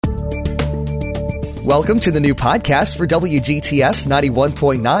Welcome to the new podcast for WGTS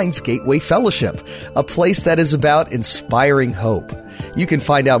 91.9's Gateway Fellowship, a place that is about inspiring hope. You can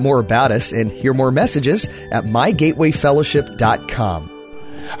find out more about us and hear more messages at mygatewayfellowship.com.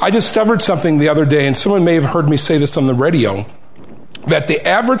 I discovered something the other day, and someone may have heard me say this on the radio, that the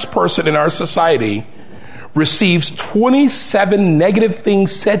average person in our society receives 27 negative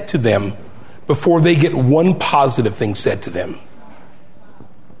things said to them before they get one positive thing said to them.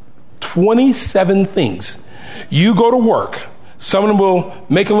 27 things. You go to work, someone will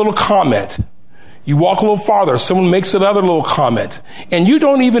make a little comment. You walk a little farther, someone makes another little comment, and you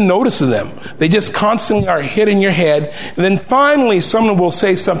don't even notice them. They just constantly are hitting your head, and then finally someone will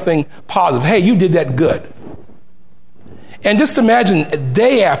say something positive. Hey, you did that good. And just imagine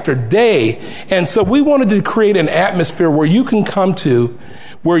day after day. And so we wanted to create an atmosphere where you can come to,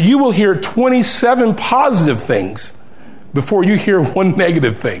 where you will hear 27 positive things before you hear one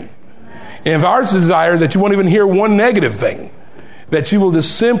negative thing. And if our desire that you won't even hear one negative thing, that you will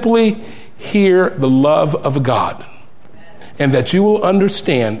just simply hear the love of God, and that you will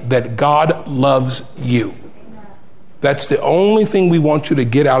understand that God loves you. That's the only thing we want you to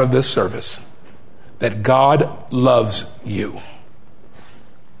get out of this service, that God loves you.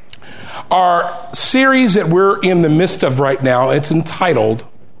 Our series that we're in the midst of right now, it's entitled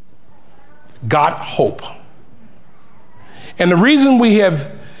Got Hope. And the reason we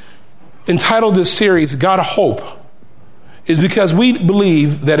have entitled this series, Got Hope, is because we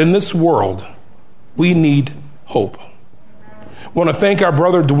believe that in this world, we need hope. I want to thank our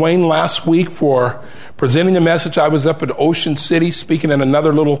brother Dwayne last week for presenting the message. I was up at Ocean City speaking in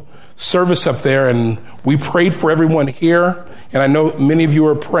another little service up there, and we prayed for everyone here, and I know many of you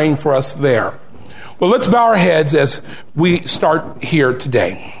are praying for us there. Well, let's bow our heads as we start here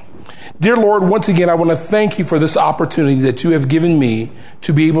today. Dear Lord, once again, I want to thank you for this opportunity that you have given me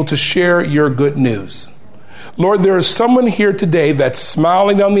to be able to share your good news. Lord, there is someone here today that's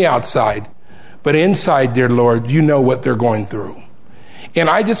smiling on the outside, but inside, dear Lord, you know what they're going through. And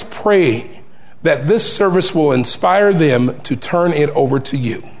I just pray that this service will inspire them to turn it over to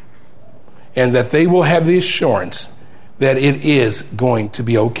you, and that they will have the assurance that it is going to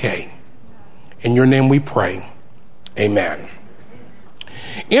be okay. In your name we pray. Amen.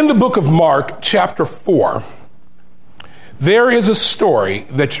 In the book of Mark, chapter 4, there is a story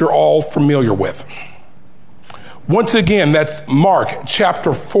that you're all familiar with. Once again, that's Mark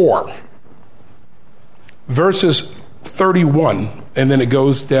chapter 4, verses 31, and then it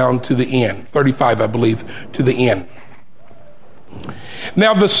goes down to the end, 35, I believe, to the end.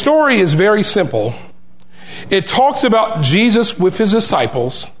 Now, the story is very simple. It talks about Jesus with his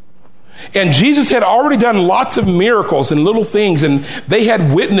disciples. And Jesus had already done lots of miracles and little things, and they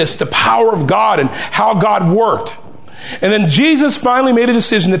had witnessed the power of God and how God worked. And then Jesus finally made a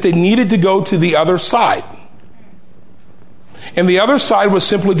decision that they needed to go to the other side. And the other side was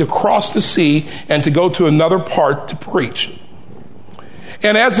simply to cross the sea and to go to another part to preach.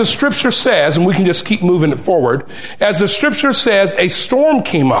 And as the scripture says, and we can just keep moving it forward, as the scripture says, a storm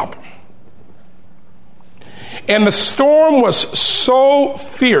came up. And the storm was so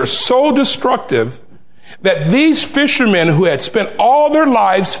fierce, so destructive, that these fishermen who had spent all their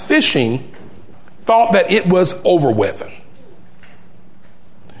lives fishing thought that it was over with.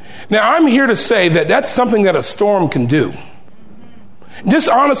 Now, I'm here to say that that's something that a storm can do. Just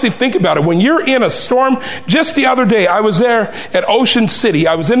honestly think about it. When you're in a storm, just the other day, I was there at Ocean City.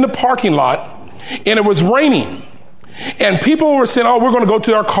 I was in the parking lot, and it was raining. And people were saying, oh, we're going to go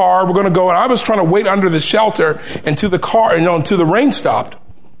to our car. We're going to go. And I was trying to wait under the shelter until the car, until the rain stopped.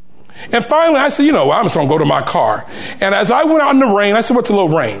 And finally, I said, I'm just going to go to my car. And as I went out in the rain, I said, what's a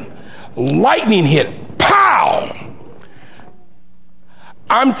little rain? Lightning hit. Pow!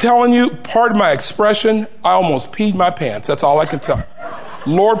 I'm telling you, pardon my expression, I almost peed my pants. That's all I can tell you.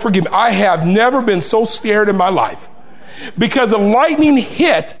 Lord, forgive me. I have never been so scared in my life. Because the lightning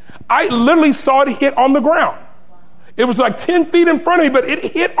hit, I literally saw it hit on the ground. It was like 10 feet in front of me, but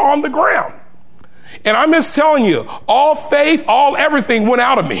it hit on the ground. And I'm just telling you, all faith, all everything went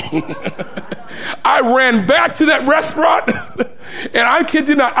out of me. I ran back to that restaurant, and I kid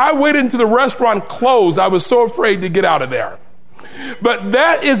you not, I waited until the restaurant closed. I was so afraid to get out of there. But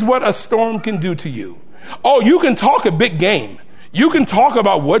that is what a storm can do to you. Oh, you can talk a big game. You can talk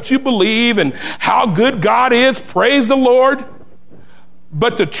about what you believe and how good God is. Praise the Lord.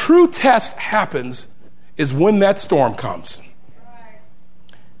 But the true test happens is when that storm comes.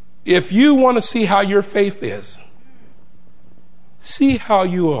 If you want to see how your faith is, see how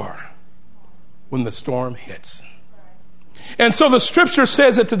you are when the storm hits. And so the scripture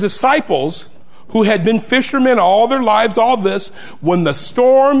says that the disciples who had been fishermen all their lives, all this, when the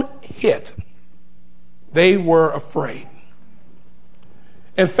storm hit, They were afraid.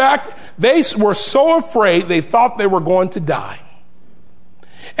 In fact, they were so afraid they thought they were going to die.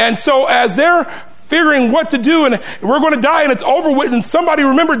 And so as they're figuring what to do, and we're going to die and it's over with, and somebody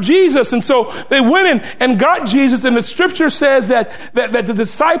remembered Jesus, and so they went in and got Jesus, and the scripture says that the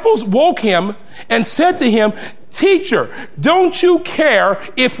disciples woke him and said to him, "Teacher, don't you care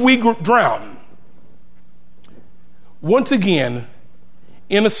if we drown?" Once again,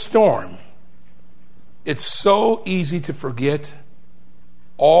 in a storm, it's so easy to forget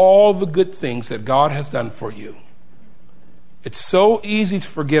all the good things that God has done for you. It's so easy to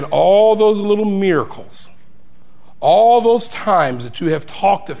forget all those little miracles, all those times that you have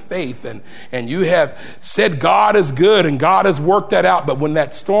talked to faith and you have said God is good and God has worked that out. But when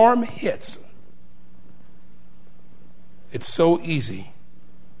that storm hits, it's so easy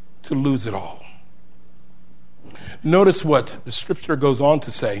to lose it all. Notice what the scripture goes on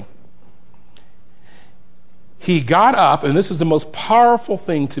to say. He got up, and this is the most powerful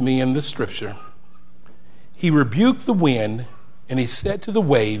thing to me in this scripture. He rebuked the wind, and he said to the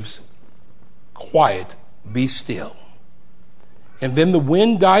waves, "Quiet, be still." And then the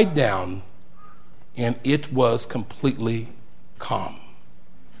wind died down, and it was completely calm.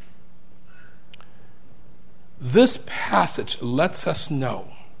 This passage lets us know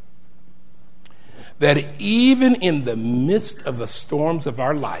that even in the midst of the storms of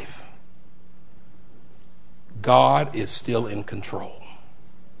our life, God is still in control.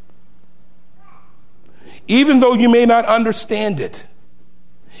 Even though you may not understand it,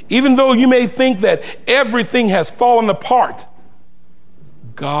 even though you may think that everything has fallen apart,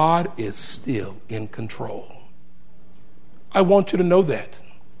 God is still in control. I want you to know that.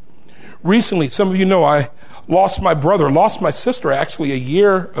 Recently, some of you know I lost my sister actually a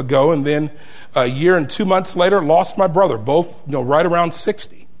year ago, and then a year and 2 months later, lost my brother, both right around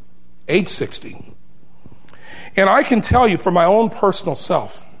 60, age 60. And I can tell you from my own personal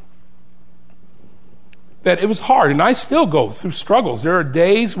self that it was hard, and I still go through struggles. There are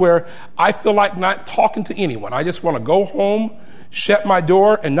days where I feel like not talking to anyone. I just want to go home, shut my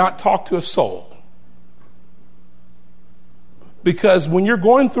door, and not talk to a soul. Because when you're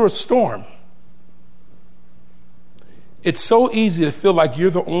going through a storm, it's so easy to feel like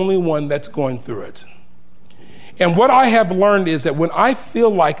you're the only one that's going through it. And what I have learned is that when I feel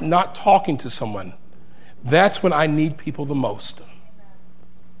like not talking to someone, that's when I need people the most.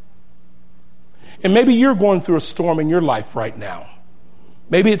 And maybe you're going through a storm in your life right now.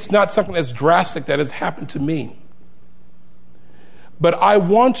 Maybe it's not something as drastic that has happened to me. But I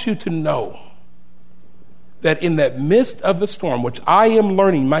want you to know that in that midst of the storm, which I am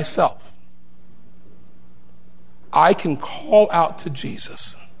learning myself, I can call out to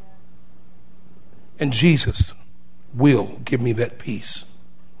Jesus. And Jesus will give me that peace.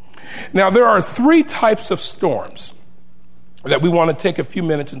 Now, there are 3 types of storms that we want to take a few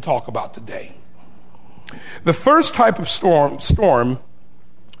minutes and talk about today. The first type of storm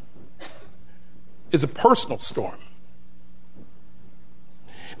is a personal storm.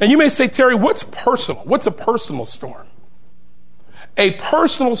 Now, you may say, Terry, what's personal? What's a personal storm? A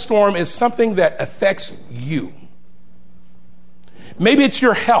personal storm is something that affects you. Maybe it's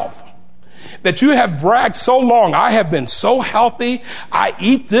your health. That you have bragged so long, I have been so healthy, I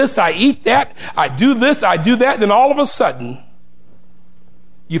eat this, I eat that, I do this, I do that, then all of a sudden,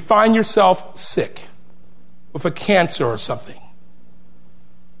 you find yourself sick with a cancer or something.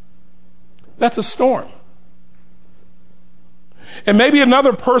 That's a storm. And maybe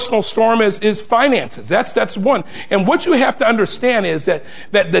another personal storm is finances. That's one. And what you have to understand is that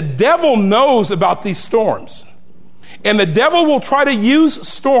the devil knows about these storms. And the devil will try to use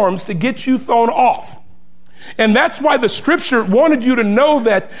storms to get you thrown off. And that's why the scripture wanted you to know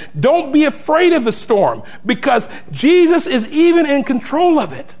that don't be afraid of the storm, because Jesus is even in control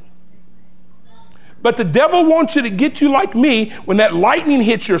of it. But the devil wants you to get you like me. When that lightning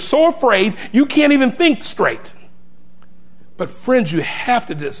hits, you're so afraid you can't even think straight. But friends, you have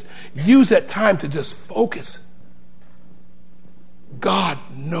to just use that time to just focus. God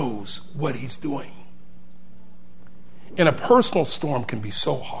knows what he's doing. And a personal storm can be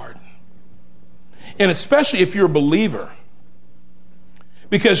so hard. And especially if you're a believer.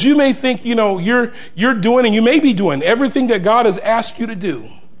 Because you may think, you're doing, and you may be doing everything that God has asked you to do.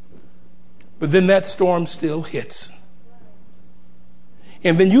 But then that storm still hits.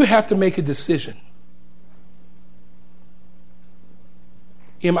 And then you have to make a decision.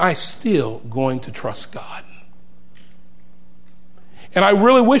 Am I still going to trust God? And I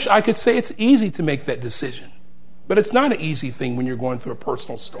really wish I could say it's easy to make that decision. But it's not an easy thing when you're going through a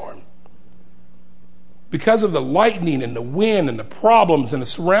personal storm. Because of the lightning and the wind and the problems and the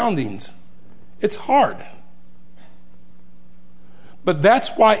surroundings, It's hard. But that's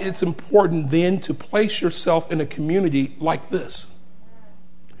why it's important then to place yourself in a community like this,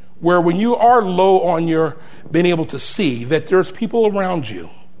 where when you are low on your being able to see, that there's people around you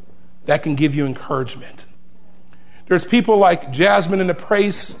that can give you encouragement. There's people like Jasmine and the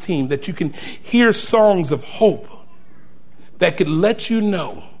praise team that you can hear songs of hope that could let you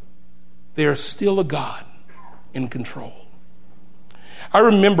know there's still a God in control. I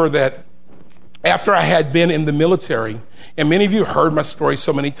remember that after I had been in the military, and many of you heard my story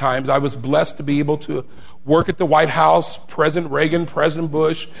so many times, I was blessed to be able to work at the White House, President Reagan, President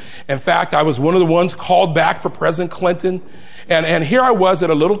Bush. In fact, I was one of the ones called back for President Clinton. And here I was at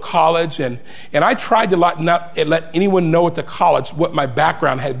a little college, and I tried to not let anyone know at the college what my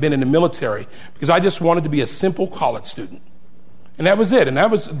background had been in the military, because I just wanted to be a simple college student. And that was it, and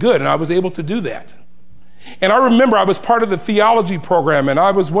that was good, and I was able to do that. And I remember I was part of the theology program, and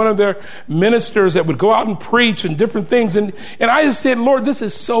I was one of their ministers that would go out and preach and different things. And I just said, Lord, this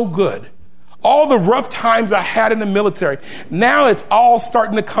is so good. All the rough times I had in the military, now it's all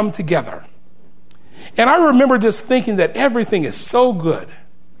starting to come together. And I remember just thinking that everything is so good.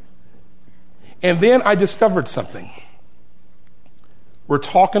 And then I discovered something. We're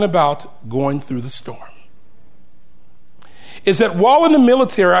talking about going through the storm. Is that while in the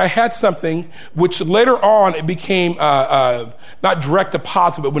military, I had something which later on it became not direct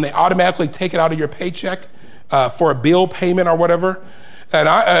deposit, but when they automatically take it out of your paycheck for a bill payment or whatever.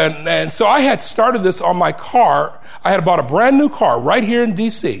 And so I had started this on my car. I had bought a brand new car right here in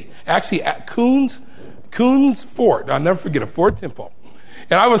D.C., actually at Coons Ford. I'll never forget, a Ford Tempo.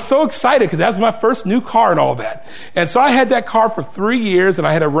 And I was so excited because that was my first new car and all that. And so I had that car for 3 years, and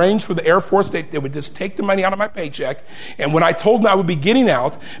I had arranged for the Air Force. They would just take the money out of my paycheck. And when I told them I would be getting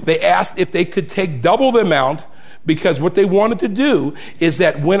out, they asked if they could take double the amount, because what they wanted to do is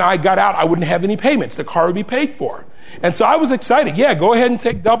that when I got out, I wouldn't have any payments. The car would be paid for. And so I was excited. Yeah, go ahead and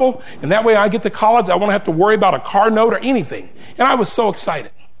take double. And that way I get to college, I won't have to worry about a car note or anything. And I was so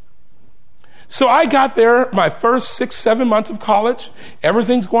excited. So I got there my first 6-7 months of college.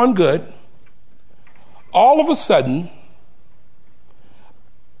 Everything's going good. All of a sudden,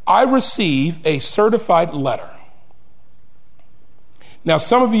 I receive a certified letter. Now,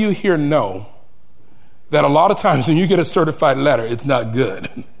 some of you here know that a lot of times when you get a certified letter, it's not good.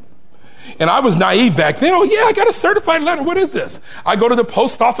 And I was naive back then. Oh, yeah, I got a certified letter. What is this? I go to the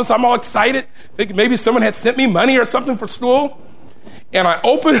post office. I'm all excited, thinking maybe someone had sent me money or something for school. And I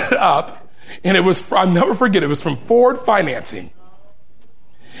open it up. And it was, I'll never forget, it was from Ford Financing.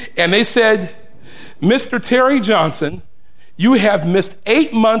 And they said, Mr. Terry Johnson, you have missed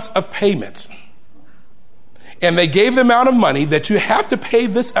 8 months of payments. And they gave the amount of money that you have to pay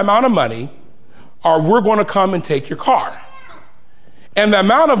this amount of money, or we're going to come and take your car. And the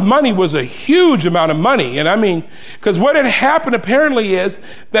amount of money was a huge amount of money. And I mean, because what had happened apparently is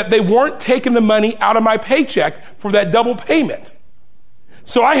that they weren't taking the money out of my paycheck for that double payment.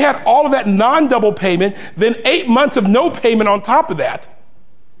 So I had all of that non-double payment, then 8 months of no payment on top of that.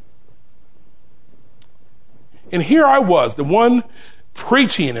 And here I was, the one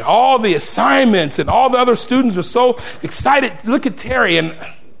preaching, and all the assignments, and all the other students were so excited to look at Terry, and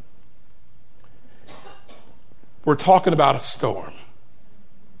we're talking about a storm.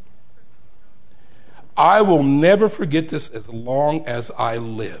 I will never forget this as long as I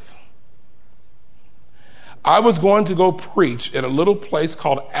live. I was going to go preach at a little place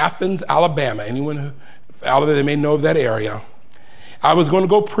called Athens, Alabama. Anyone who out there, they may know of that area. I was going to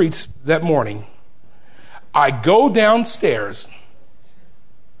go preach that morning. I go downstairs,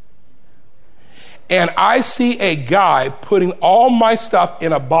 and I see a guy putting all my stuff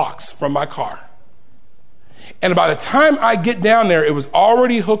in a box from my car. And by the time I get down there, it was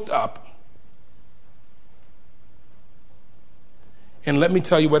already hooked up. And let me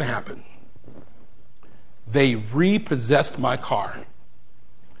tell you what happened. They repossessed my car.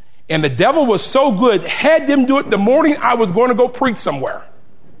 And the devil was so good, had them do it the morning I was going to go preach somewhere.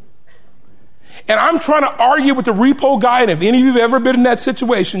 And I'm trying to argue with the repo guy, and if any of you have ever been in that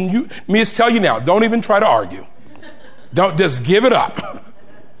situation, let me just tell you now, don't even try to argue. Don't, just give it up.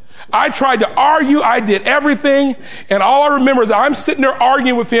 I tried to argue, I did everything, and all I remember is I'm sitting there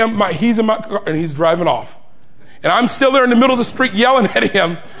arguing with him, he's in my car, and he's driving off. And I'm still there in the middle of the street yelling at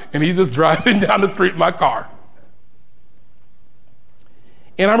him, and he's just driving down the street in my car.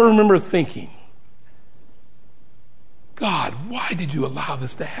 And I remember thinking, God, why did you allow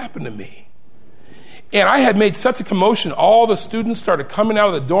this to happen to me? And I had made such a commotion. All the students started coming out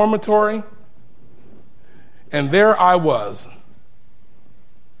of the dormitory, and there I was.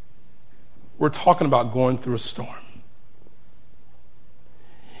 We're talking about going through a storm.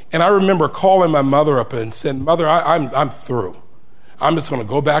 And I remember calling my mother up and saying, Mother, I'm through. I'm just going to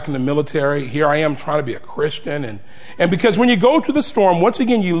go back in the military. Here I am trying to be a Christian. And because when you go through the storm, once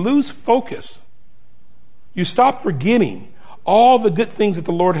again, you lose focus. You stop forgetting all the good things that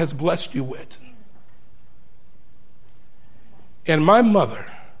the Lord has blessed you with. And my mother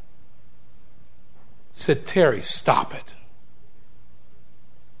said, Terry, stop it.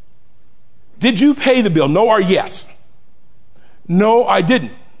 Did you pay the bill? No or yes? No, I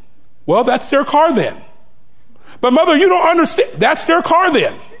didn't. Well, that's their car then. But Mother, you don't understand. That's their car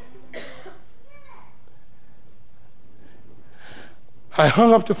then. I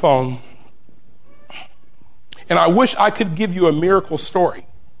hung up the phone, and I wish I could give you a miracle story.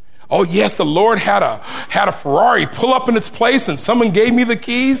 Oh yes, the Lord had a Ferrari pull up in its place and someone gave me the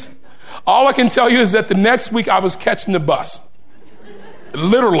keys. All I can tell you is that the next week I was catching the bus.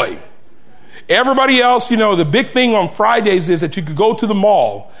 Literally. Everybody else, the big thing on Fridays is that you could go to the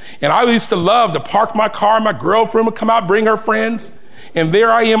mall. And I used to love to park my car. My girlfriend would come out, bring her friends. And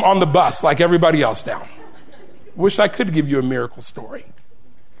there I am on the bus like everybody else now. Wish I could give you a miracle story.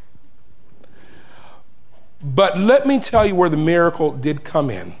 But let me tell you where the miracle did come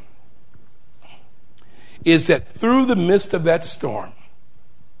in. Is that through the midst of that storm,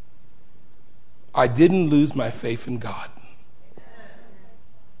 I didn't lose my faith in God.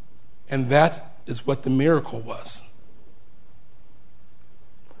 And that is what the miracle was.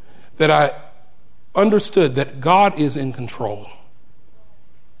 That I understood that God is in control.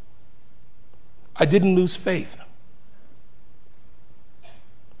 I didn't lose faith.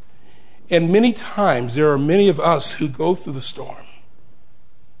 And many times there are many of us who go through the storm.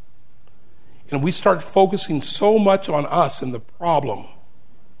 And we start focusing so much on us and the problem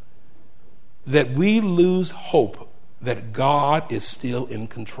that we lose hope that God is still in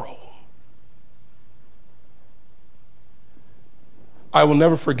control. I will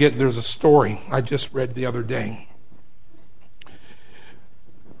never forget, there's a story I just read the other day.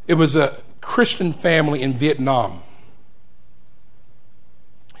 It was a Christian family in Vietnam.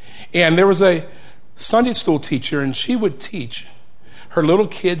 And there was a Sunday school teacher, and she would teach her little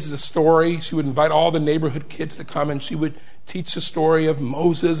kids the story. She would invite all the neighborhood kids to come, and she would teach the story of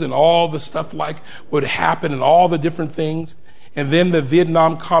Moses and all the stuff like would happen and all the different things. And then the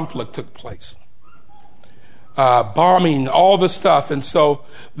Vietnam conflict took place. Bombing, all the stuff. And so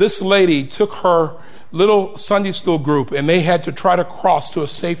this lady took her little Sunday school group, and they had to try to cross to a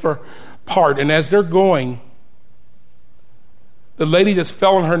safer part. And as they're going, the lady just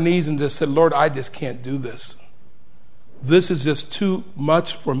fell on her knees and just said, Lord, I just can't do this. This is just too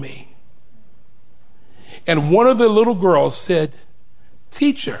much for me. And one of the little girls said,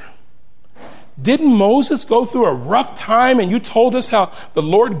 Teacher, didn't Moses go through a rough time and you told us how the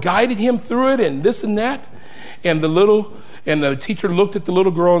Lord guided him through it and this and that? And the teacher looked at the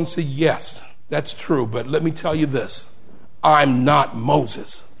little girl and said, yes, that's true. But let me tell you this, I'm not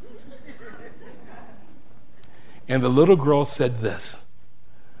Moses. And the little girl said this,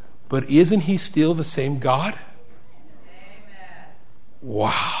 but isn't he still the same God? Amen.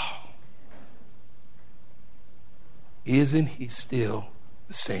 Wow. Isn't he still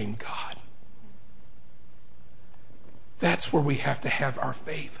the same God? That's where we have to have our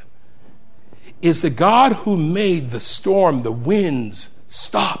faith. Is the God who made the storm, the winds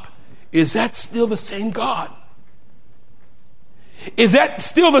stop, is that still the same God? Is that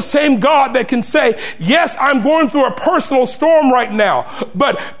still the same God that can say, yes, I'm going through a personal storm right now,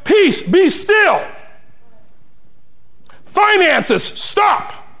 but peace, be still. Finances,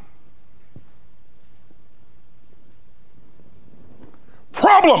 stop.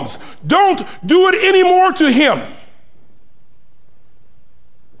 Problems, don't do it anymore to him.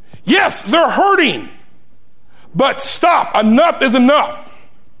 Yes, they're hurting, but stop. Enough is enough.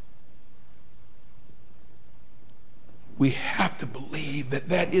 We have to believe that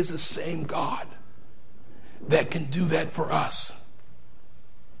that is the same God that can do that for us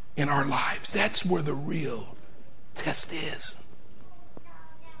in our lives. That's where the real test is.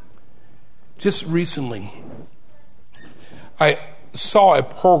 Just recently, I saw a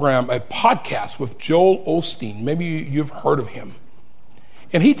podcast with Joel Osteen. Maybe you've heard of him.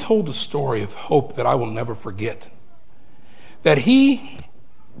 And he told a story of hope that I will never forget. That he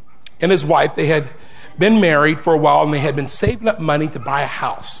and his wife, they had been married for a while and they had been saving up money to buy a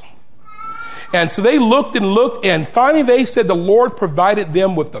house. And so they looked and finally they said the Lord provided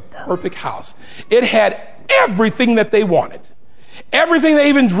them with the perfect house. It had everything that they wanted. Everything they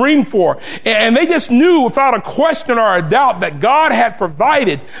even dreamed for. And they just knew without a question or a doubt that God had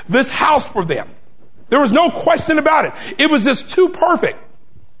provided this house for them. There was no question about it. It was just too perfect.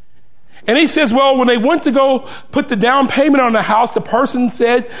 And he says, well, when they went to go put the down payment on the house, the person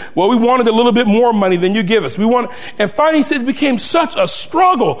said, well, we wanted a little bit more money than you give us. And finally he said it became such a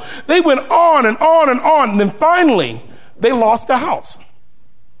struggle. They went on and on and on. And then finally they lost the house.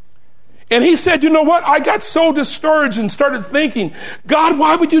 And he said, you know what? I got so discouraged and started thinking, God,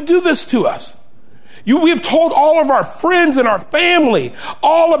 why would you do this to us? We have told all of our friends and our family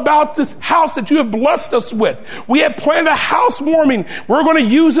all about this house that you have blessed us with. We have planned a housewarming. We're going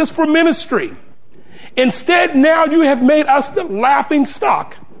to use this for ministry. Instead, now you have made us the laughing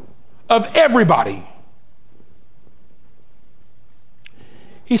stock of everybody.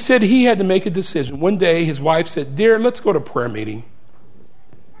 He said he had to make a decision. One day his wife said, dear, let's go to prayer meeting.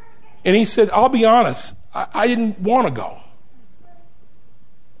 And he said, I'll be honest, I didn't want to go.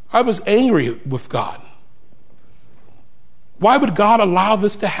 I was angry with God. Why would God allow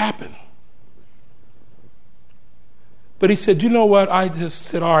this to happen? But he said, you know what? I just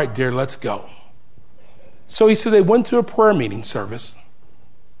said, all right, dear, let's go. So he said they went to a prayer meeting service.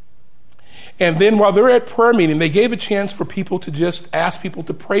 And then while they're at prayer meeting, they gave a chance for people to just ask people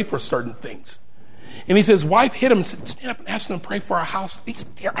to pray for certain things. And he says, wife hit him and said, stand up and ask them to pray for our house. He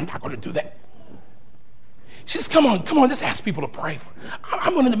said, dear, I'm not going to do that. She says, come on, let's ask people to pray for.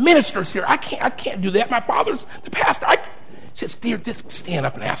 I'm one of the ministers here. I can't do that. My father's the pastor. She says, dear, just stand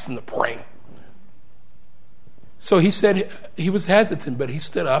up and ask them to pray. So he said he was hesitant, but he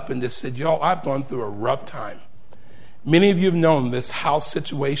stood up and just said, y'all, I've gone through a rough time. Many of you have known this house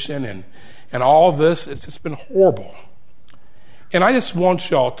situation and all this. It's just been horrible. And I just want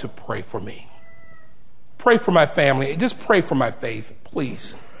y'all to pray for me. Pray for my family. Just pray for my faith,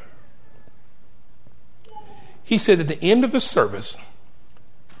 please. He said at the end of the service,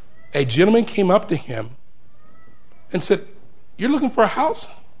 a gentleman came up to him and said, you're looking for a house?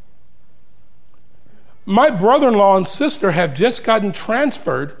 My brother-in-law and sister have just gotten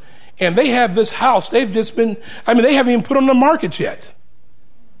transferred and they have this house. They haven't even put on the market yet.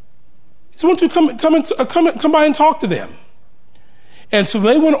 He said, why don't you come by and talk to them? And so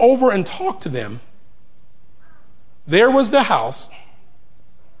they went over and talked to them. There was the house,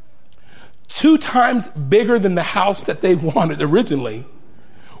 2 times bigger than the house that they wanted originally,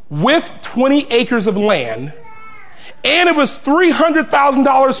 with 20 acres of land, and it was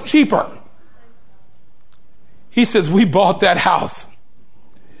 $300,000 cheaper. He says, we bought that house.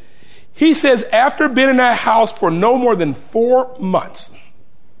 He says, after being in that house for no more than 4 months,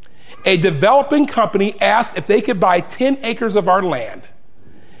 a developing company asked if they could buy 10 acres of our land.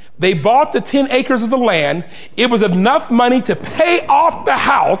 They bought the 10 acres of the land. It was enough money to pay off the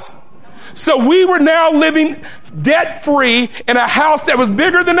house. So we were now living debt-free in a house that was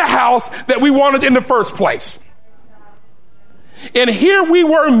bigger than the house that we wanted in the first place. And here we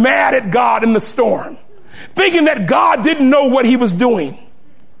were mad at God in the storm, thinking that God didn't know what he was doing.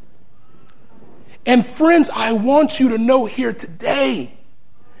 And friends, I want you to know here today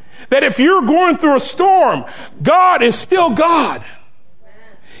that if you're going through a storm, God is still God.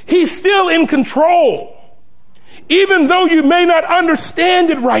 He's still in control. Even though you may not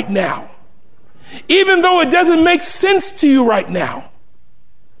understand it right now. Even though it doesn't make sense to you right now.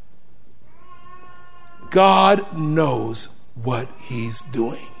 God knows what he's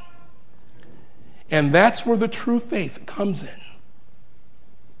doing. And that's where the true faith comes in.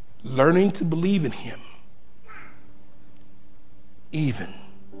 Learning to believe in him. Even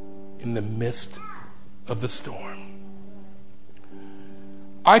in the midst of the storm.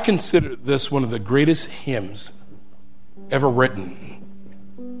 I consider this one of the greatest hymns ever written.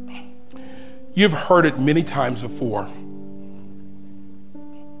 You've heard it many times before.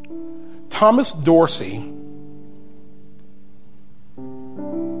 Thomas Dorsey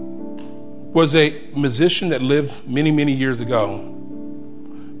was a musician that lived many, many years ago.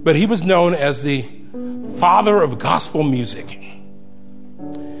 But he was known as the father of gospel music.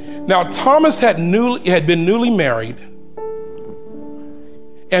 Now, Thomas had been newly married,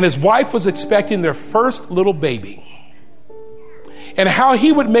 and his wife was expecting their first little baby. And how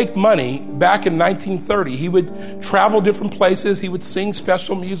he would make money back in 1930, he would travel different places, he would sing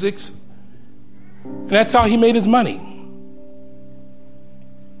special musics, and that's how he made his money.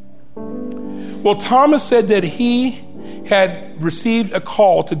 Well, Thomas said that he had received a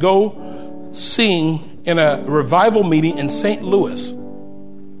call to go sing in a revival meeting in St. Louis.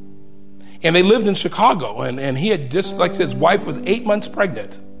 And they lived in Chicago, and he had just, like his wife was 8 months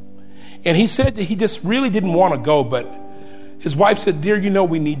pregnant. And he said that he just really didn't want to go, but his wife said, dear, you know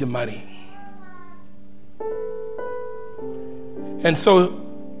we need the money. And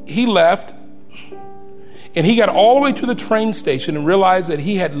so he left, and he got all the way to the train station and realized that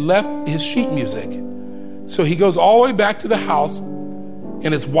he had left his sheet music. So he goes all the way back to the house,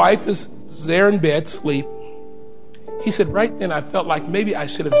 and his wife is there in bed, asleep. He said, right then I felt like maybe I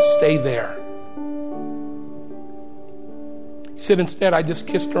should have stayed there. He said, instead, I just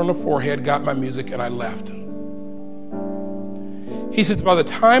kissed her on the forehead, got my music, and I left. He says, by the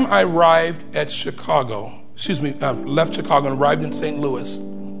time I arrived at Chicago, left Chicago and arrived in St. Louis,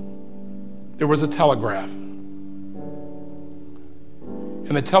 there was a telegraph.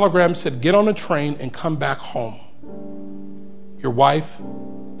 And the telegram said, get on a train and come back home. Your wife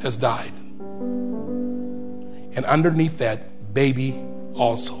has died. And underneath that, baby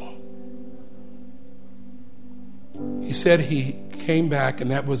also. He said he came back,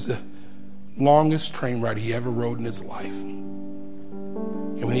 and that was the longest train ride he ever rode in his life.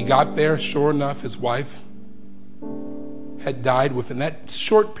 And when he got there, sure enough, his wife had died within that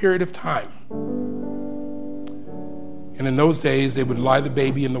short period of time. And in those days, they would lie the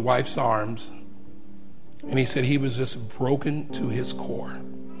baby in the wife's arms. And he said he was just broken to his core.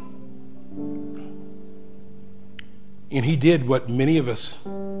 And he did what many of us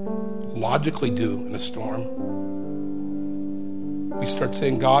logically do in a storm. We start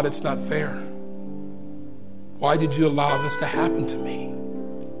saying, God, it's not fair. Why did you allow this to happen to me?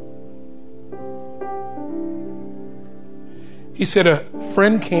 He said a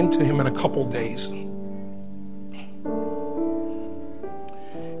friend came to him in a couple days.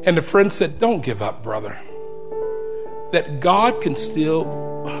 And the friend said, don't give up, brother. That God can still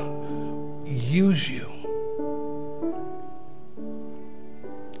use you.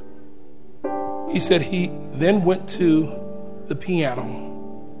 He said he then went to the piano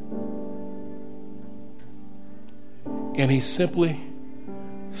and he simply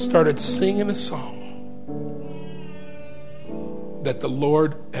started singing a song that the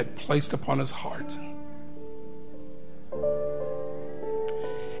Lord had placed upon his heart.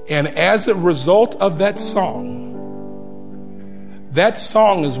 And as a result of that song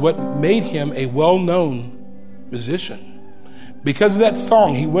is what made him a well-known musician. Because of that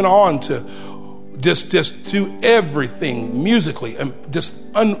song, he went on to just do everything musically, and just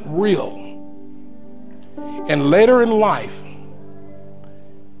unreal. And later in life,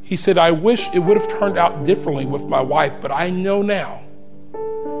 he said, I wish it would have turned out differently with my wife, but I know now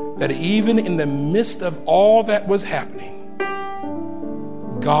that even in the midst of all that was happening,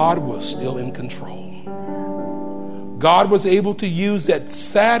 God was still in control. God was able to use that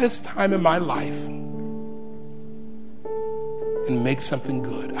saddest time in my life and make something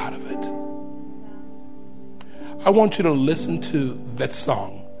good out of it. I want you to listen to that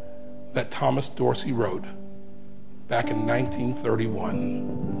song that Thomas Dorsey wrote back in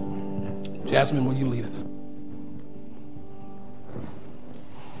 1931. Jasmine, will you lead us?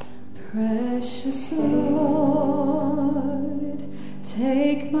 Precious Lord,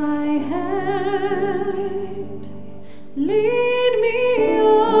 take my hand, lead me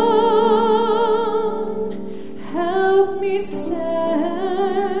on, help me stand.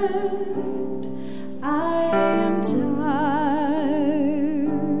 I am tired,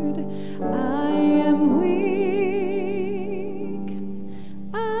 I am weak,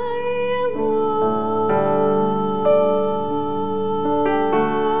 I am worn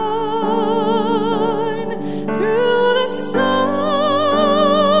through the storm,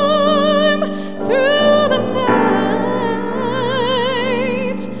 through the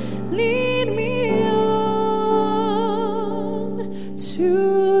night. Lead me on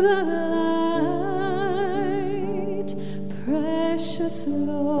to the light, precious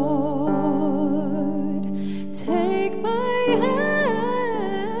Lord, take my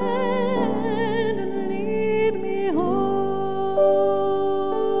hand and lead me home.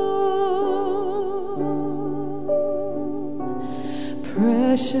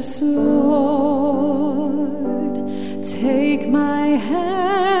 Precious Lord, take my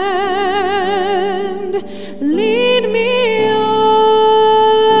hand, lead me on,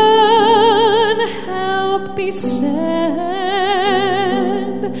 help me stand.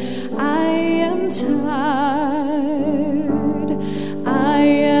 I am tired, I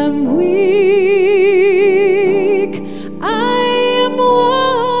am weak, I am worn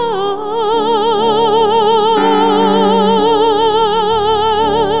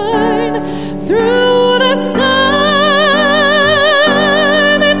through the storm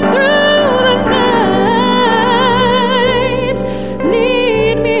and through the night.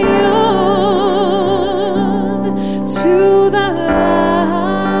 Lead me on to the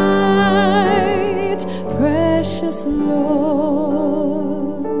light, precious Lord,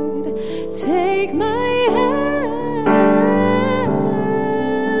 take my hand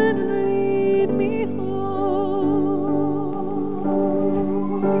and lead me home.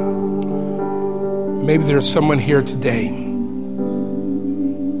 Maybe there's someone here today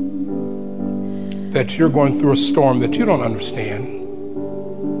that you're going through a storm that you don't understand.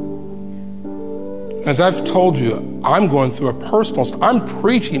 As I've told you, I'm going through a personal storm. I'm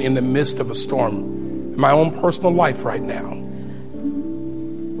preaching in the midst of a storm in my own personal life right now.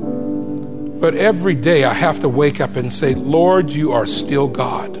 But every day I have to wake up and say, Lord, you are still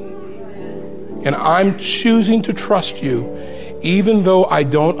God. And I'm choosing to trust you, even though I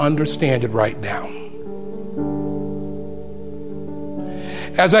don't understand it right now.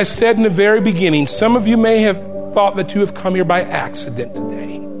 As I said in the very beginning, some of you may have thought that you have come here by accident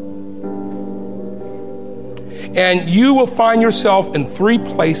today. And you will find yourself in 3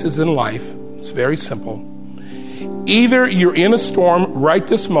 places in life. It's very simple. Either you're in a storm right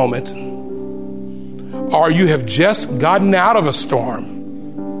this moment, or you have just gotten out of a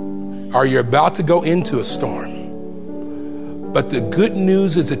storm, or you're about to go into a storm. But the good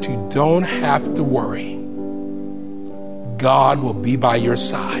news is that you don't have to worry. God will be by your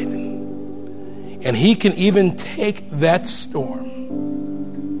side. And he can even take that storm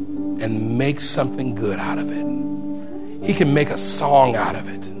and make something good out of it. He can make a song out of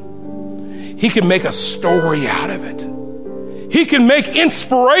it. He can make a story out of it. He can make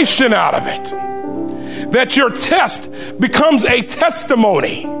inspiration out of it. That your test becomes a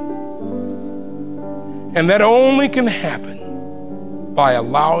testimony. And that only can happen by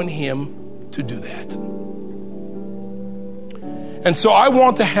allowing him to do that. And so I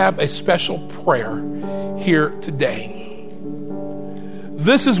want to have a special prayer here today.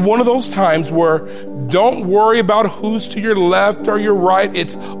 This is one of those times where don't worry about who's to your left or your right.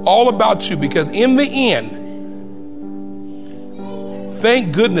 It's all about you, because in the end,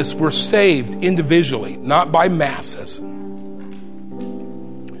 thank goodness we're saved individually, not by masses.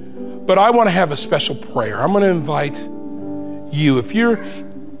 But I want to have a special prayer. I'm going to invite you, if you're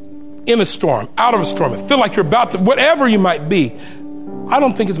in a storm, out of a storm, I feel like you're about to, whatever you might be, I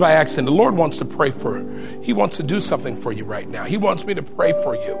don't think it's by accident. The Lord wants to pray he wants to do something for you right now. He wants me to pray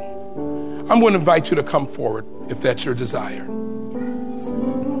for you. I'm going to invite you to come forward if that's your desire. Lord,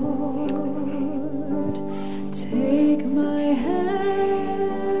 take my hand.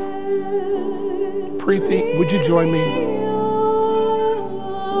 Preeti, would you join me?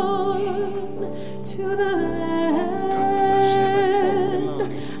 To the land.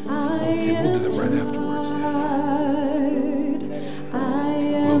 Okay, we'll do that right afterwards, Dad.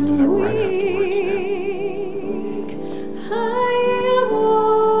 We'll do that right afterwards, Dad.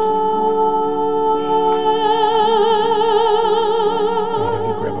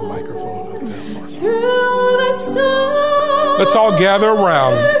 Let's all gather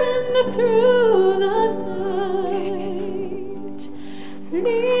around.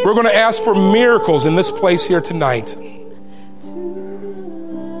 We're going to ask for miracles in this place here tonight.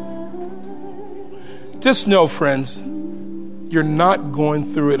 Just know, friends, you're not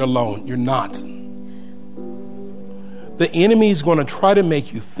going through it alone. You're not. The enemy is going to try to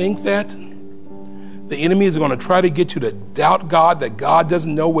make you think that. The enemy is going to try to get you to doubt God, that God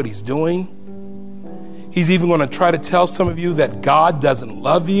doesn't know what he's doing. He's even going to try to tell some of you that God doesn't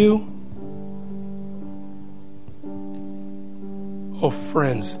love you. Oh,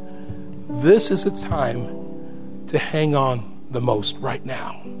 friends, this is the time to hang on the most right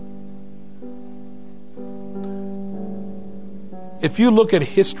now. If you look at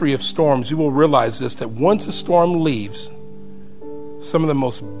history of storms, you will realize this, that once a storm leaves, some of the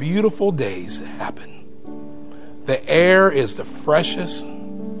most beautiful days happen. The air is the freshest.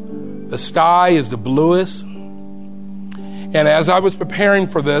 The sky is the bluest. And as I was preparing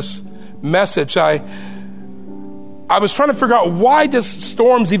for this message, I was trying to figure out, why does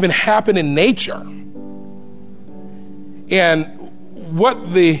storms even happen in nature? And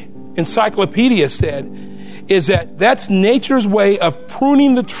what the encyclopedia said is that that's nature's way of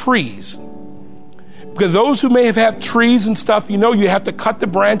pruning the trees. Because those who may have had trees and stuff, you know, you have to cut the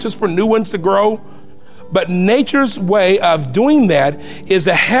branches for new ones to grow. But nature's way of doing that is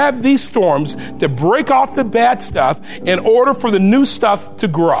to have these storms to break off the bad stuff in order for the new stuff to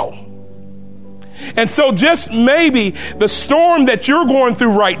grow. And so just maybe the storm that you're going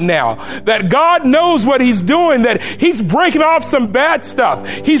through right now, that God knows what he's doing, that he's breaking off some bad stuff.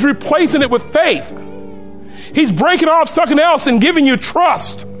 He's replacing it with faith. He's breaking off something else and giving you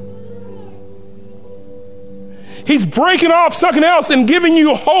trust. He's breaking off something else and giving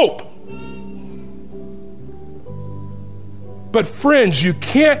you hope. But friends, you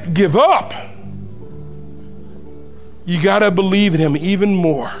can't give up. You got to believe in him even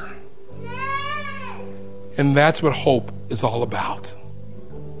more. And that's what hope is all about.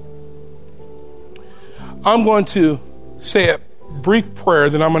 I'm going to say a brief prayer,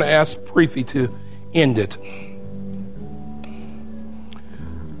 then I'm going to ask Preeti to end it.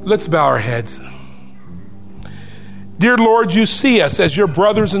 Let's bow our heads. Dear Lord, you see us as your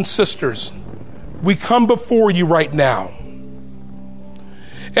brothers and sisters. We come before you right now.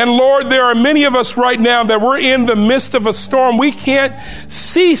 And Lord, there are many of us right now that we're in the midst of a storm. We can't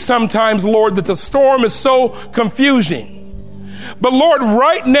see sometimes, Lord, that the storm is so confusing. But Lord,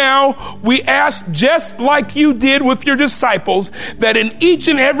 right now, we ask, just like you did with your disciples, that in each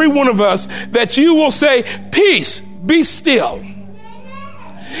and every one of us, that you will say, peace, be still.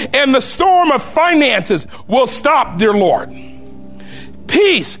 And the storm of finances will stop, dear Lord.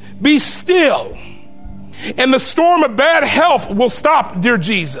 Peace, be still. And the storm of bad health will stop, dear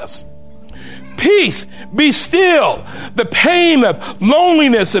Jesus. Peace, be still. The pain of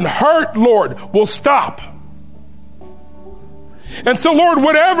loneliness and hurt, Lord, will stop. And so, Lord,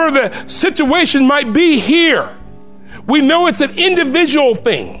 whatever the situation might be here, we know it's an individual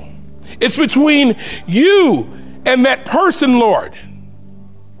thing. It's between you and that person, Lord.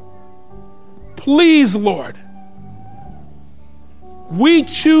 Please, Lord, we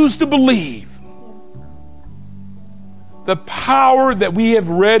choose to believe the power that we have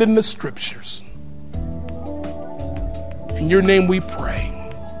read in the scriptures. In your name we pray.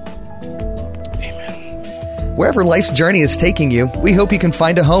 Amen. Wherever life's journey is taking you, we hope you can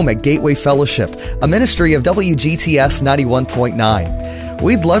find a home at Gateway Fellowship, a ministry of WGTS 91.9.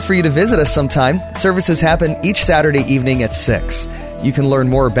 We'd love for you to visit us sometime. Services happen each Saturday evening at 6. You can learn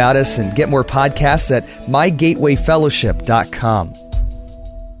more about us and get more podcasts at mygatewayfellowship.com.